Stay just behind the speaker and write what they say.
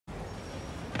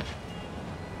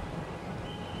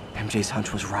MJ's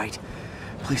hunch was right.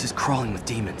 Place is crawling with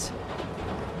demons.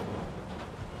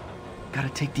 Gotta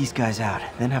take these guys out,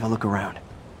 then have a look around.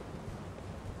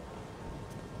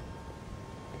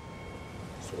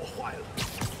 锁坏了。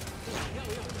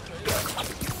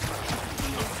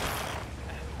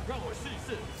让我试一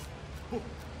试。不，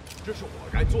这是我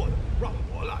该做的，让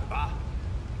我来吧。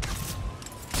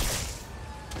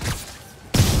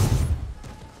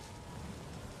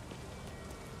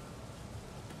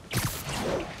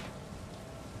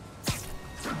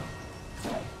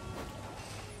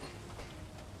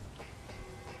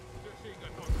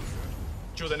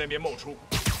 就在那边冒出。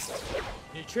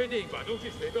你确定把东西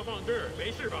随便放这儿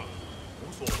没事吧？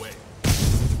无所谓，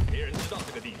没人知道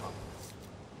这个地方。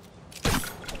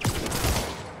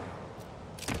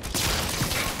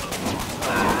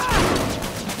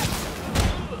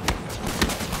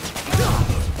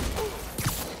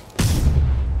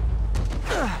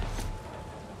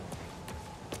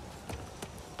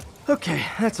Okay,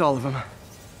 that's all of them.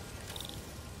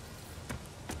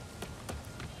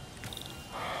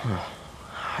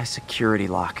 High security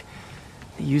lock.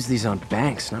 They use these on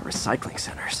banks, not recycling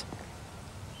centers.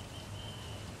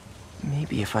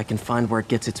 Maybe if I can find where it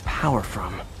gets its power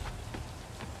from.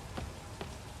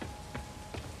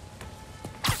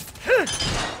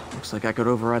 Looks like I could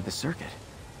override the circuit.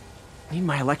 Need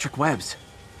my electric webs.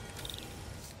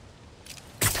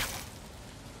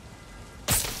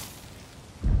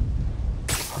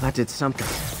 Well, that did something.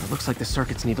 It looks like the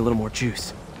circuits need a little more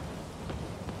juice.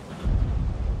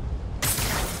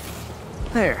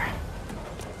 There.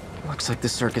 Looks like the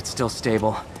circuit's still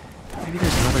stable. Maybe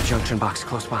there's another junction box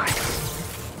close by.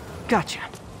 Gotcha.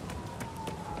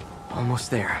 Almost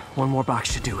there. One more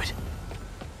box should do it.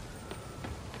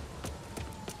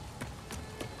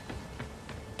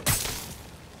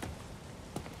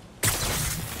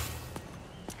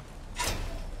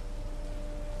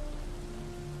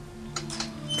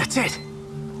 That's it!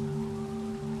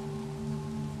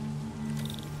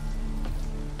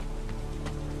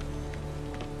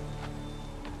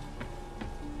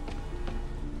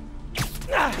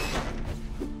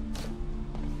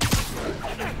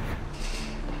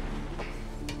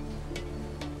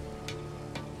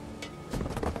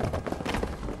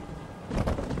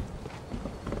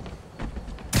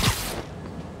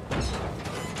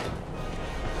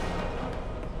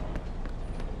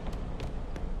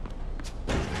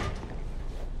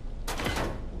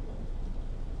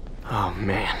 Oh,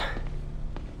 man.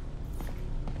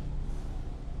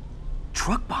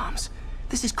 Truck bombs?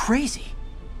 This is crazy.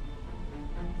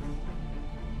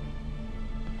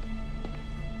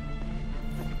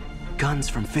 Guns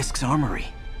from Fisk's armory.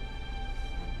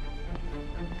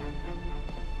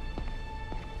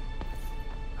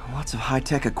 Lots of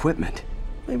high-tech equipment.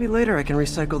 Maybe later I can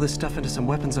recycle this stuff into some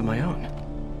weapons of my own.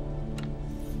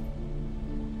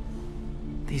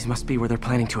 These must be where they're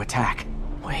planning to attack.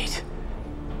 Wait.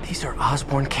 These are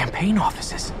Osborn campaign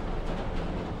offices.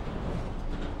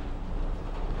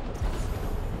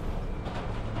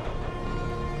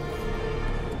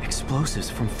 Explosives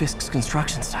from Fisk's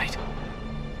construction site.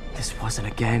 This wasn't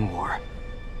a gang war.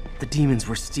 The demons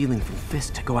were stealing from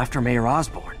Fisk to go after Mayor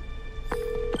Osborn.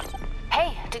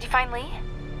 Hey, did you find Lee?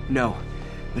 No,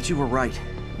 but you were right.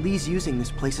 Lee's using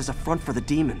this place as a front for the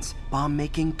demons. Bomb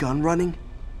making, gun running.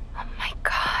 Oh my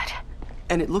god.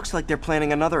 And it looks like they're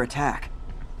planning another attack.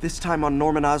 This time on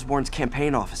Norman Osborn's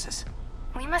campaign offices.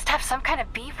 Lee must have some kind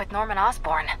of beef with Norman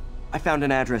Osborn. I found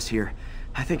an address here.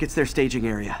 I think it's their staging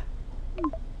area.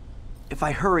 If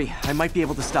I hurry, I might be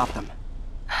able to stop them.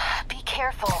 Be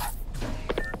careful.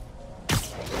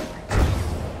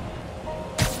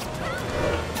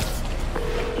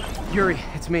 Yuri,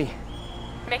 it's me.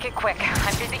 Make it quick.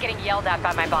 I'm busy getting yelled at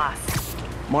by my boss.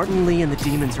 Martin Lee and the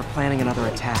demons are planning another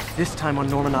attack, this time on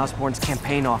Norman Osborn's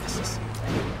campaign offices.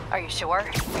 Are you sure?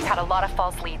 We've had a lot of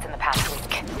false leads in the past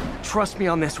week. Trust me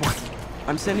on this one.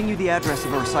 I'm sending you the address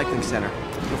of a recycling center.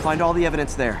 You'll find all the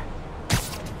evidence there.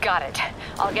 Got it.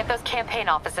 I'll get those campaign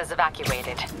offices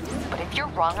evacuated. But if you're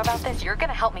wrong about this, you're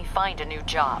gonna help me find a new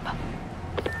job.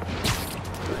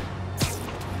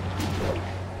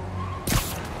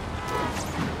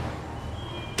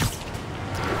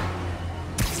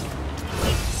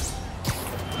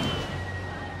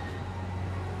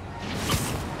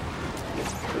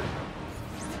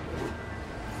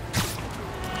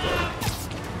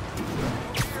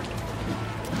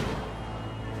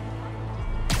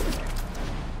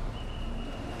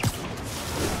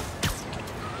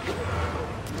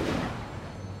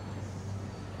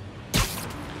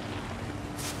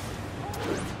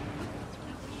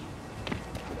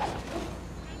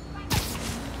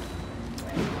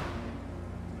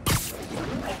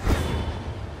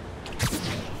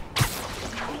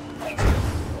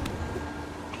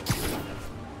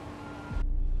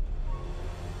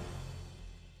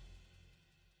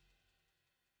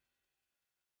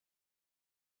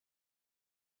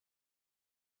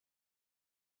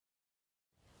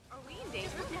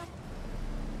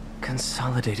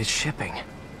 Consolidated shipping.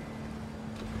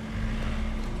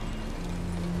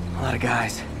 A lot of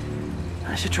guys.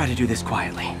 I should try to do this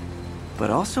quietly, but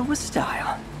also with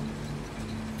style.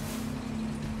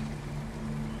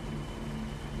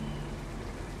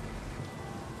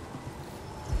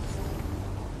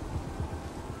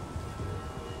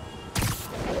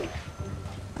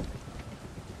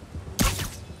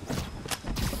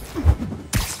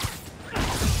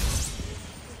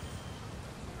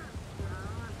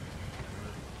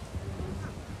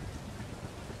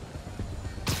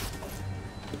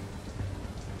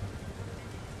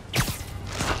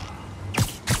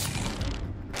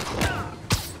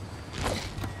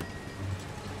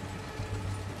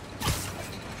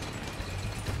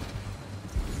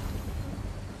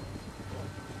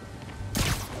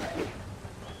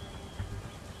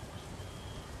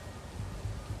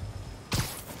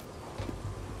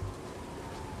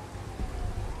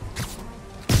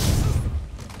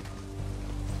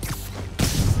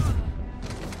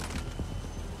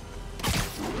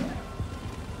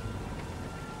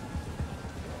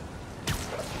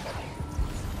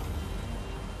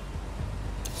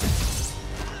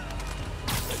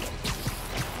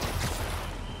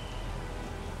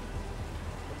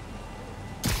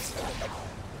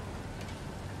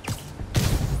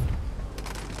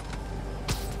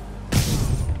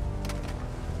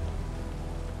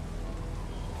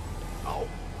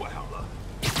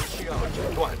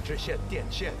这线电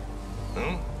线，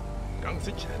钢丝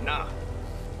尘呐。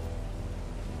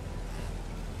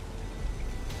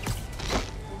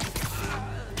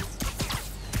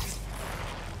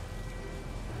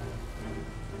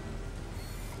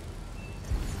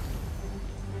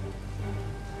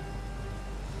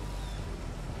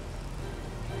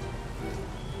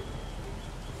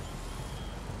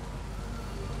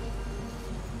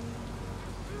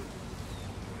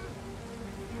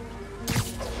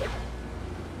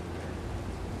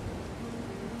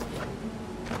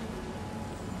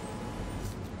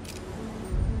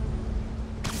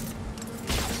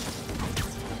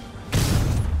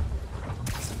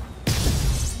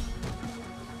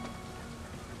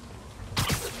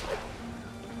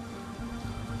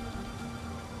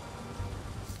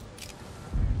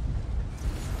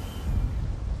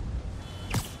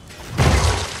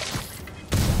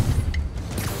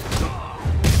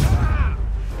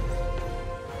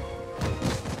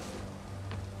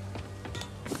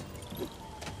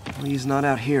He's not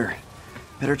out here.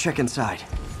 Better check inside.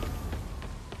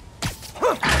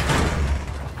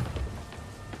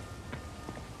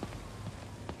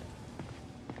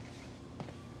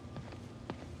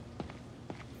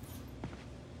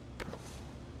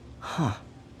 Huh.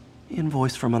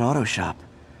 Invoice from an auto shop.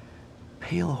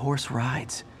 Pale Horse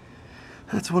Rides.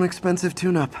 That's one expensive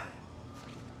tune-up.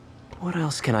 What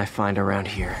else can I find around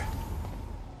here?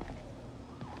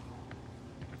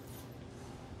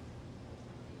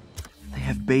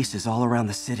 Have bases all around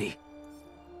the city.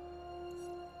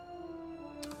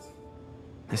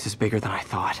 This is bigger than I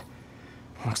thought.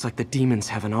 Looks like the demons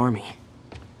have an army.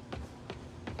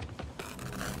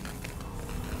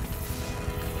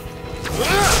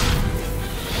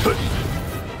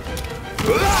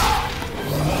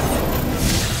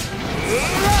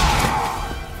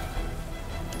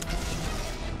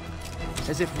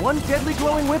 As if one deadly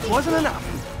glowing whip wasn't enough.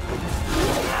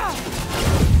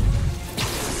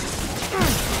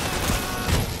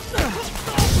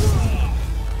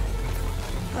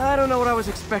 I don't know what I was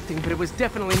expecting, but it was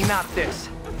definitely not this.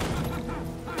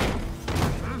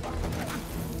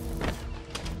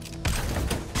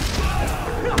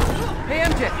 Hey,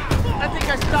 MJ. I think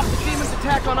I stopped the demon's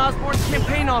attack on Osborn's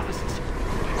campaign offices.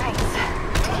 Nice.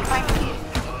 Did you find me?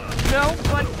 No,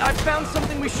 but I found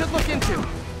something we should look into.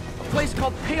 A place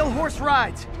called Pale Horse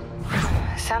Rides.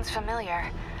 Sounds familiar.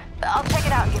 I'll check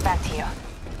it out and get back to you.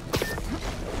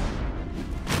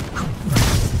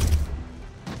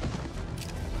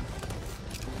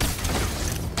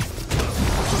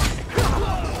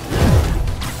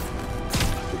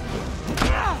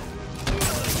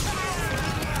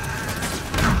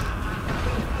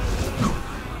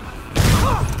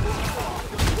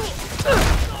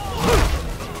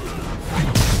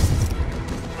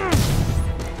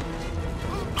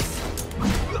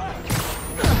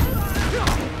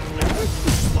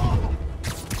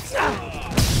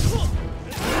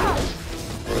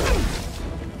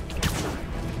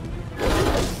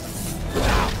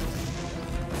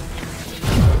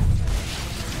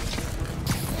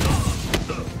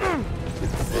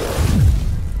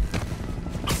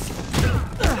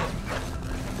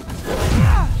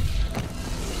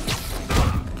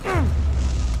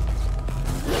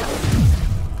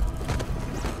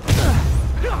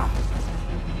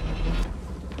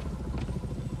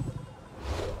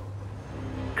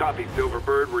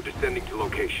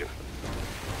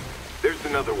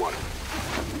 1.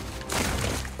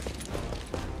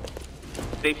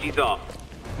 Safety's off.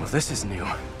 Well, this is new.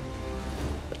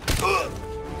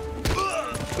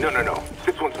 No.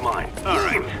 This one's mine. All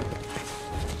right.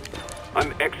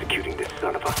 I'm executing this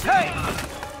son of a... Hey!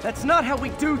 That's not how we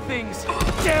do things!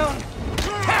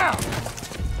 Downtown!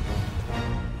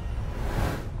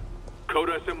 Code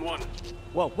SM1.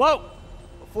 Whoa!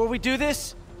 Before we do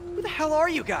this, who the hell are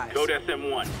you guys? Code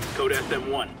SM1. Code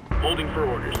SM1. Holding for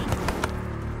orders.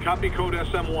 Copy Code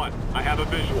SM1. I have a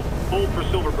visual. Hold for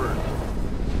Silverburn.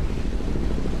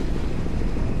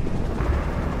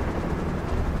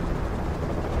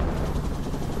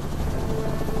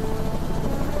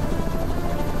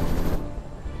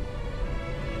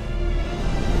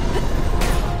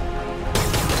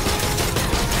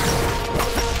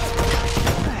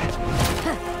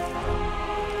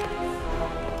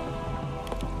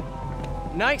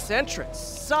 Nice entrance.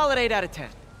 Solid 8 out of 10.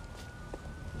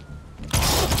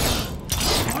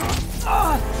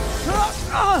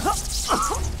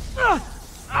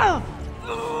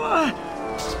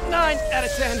 9 out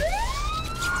of 10.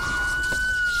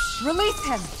 Release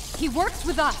him! He works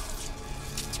with us!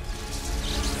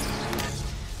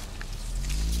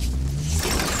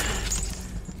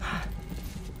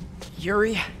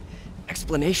 Yuri,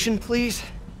 explanation, please?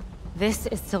 This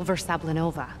is Silver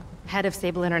Sablinova, head of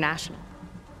Sable International,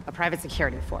 a private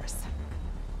security force.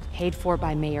 Paid for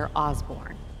by Mayor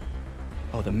Osborne.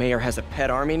 Oh, the mayor has a pet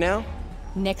army now?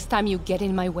 Next time you get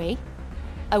in my way,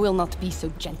 I will not be so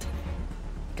gentle.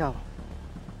 Go.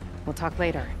 We'll talk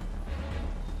later.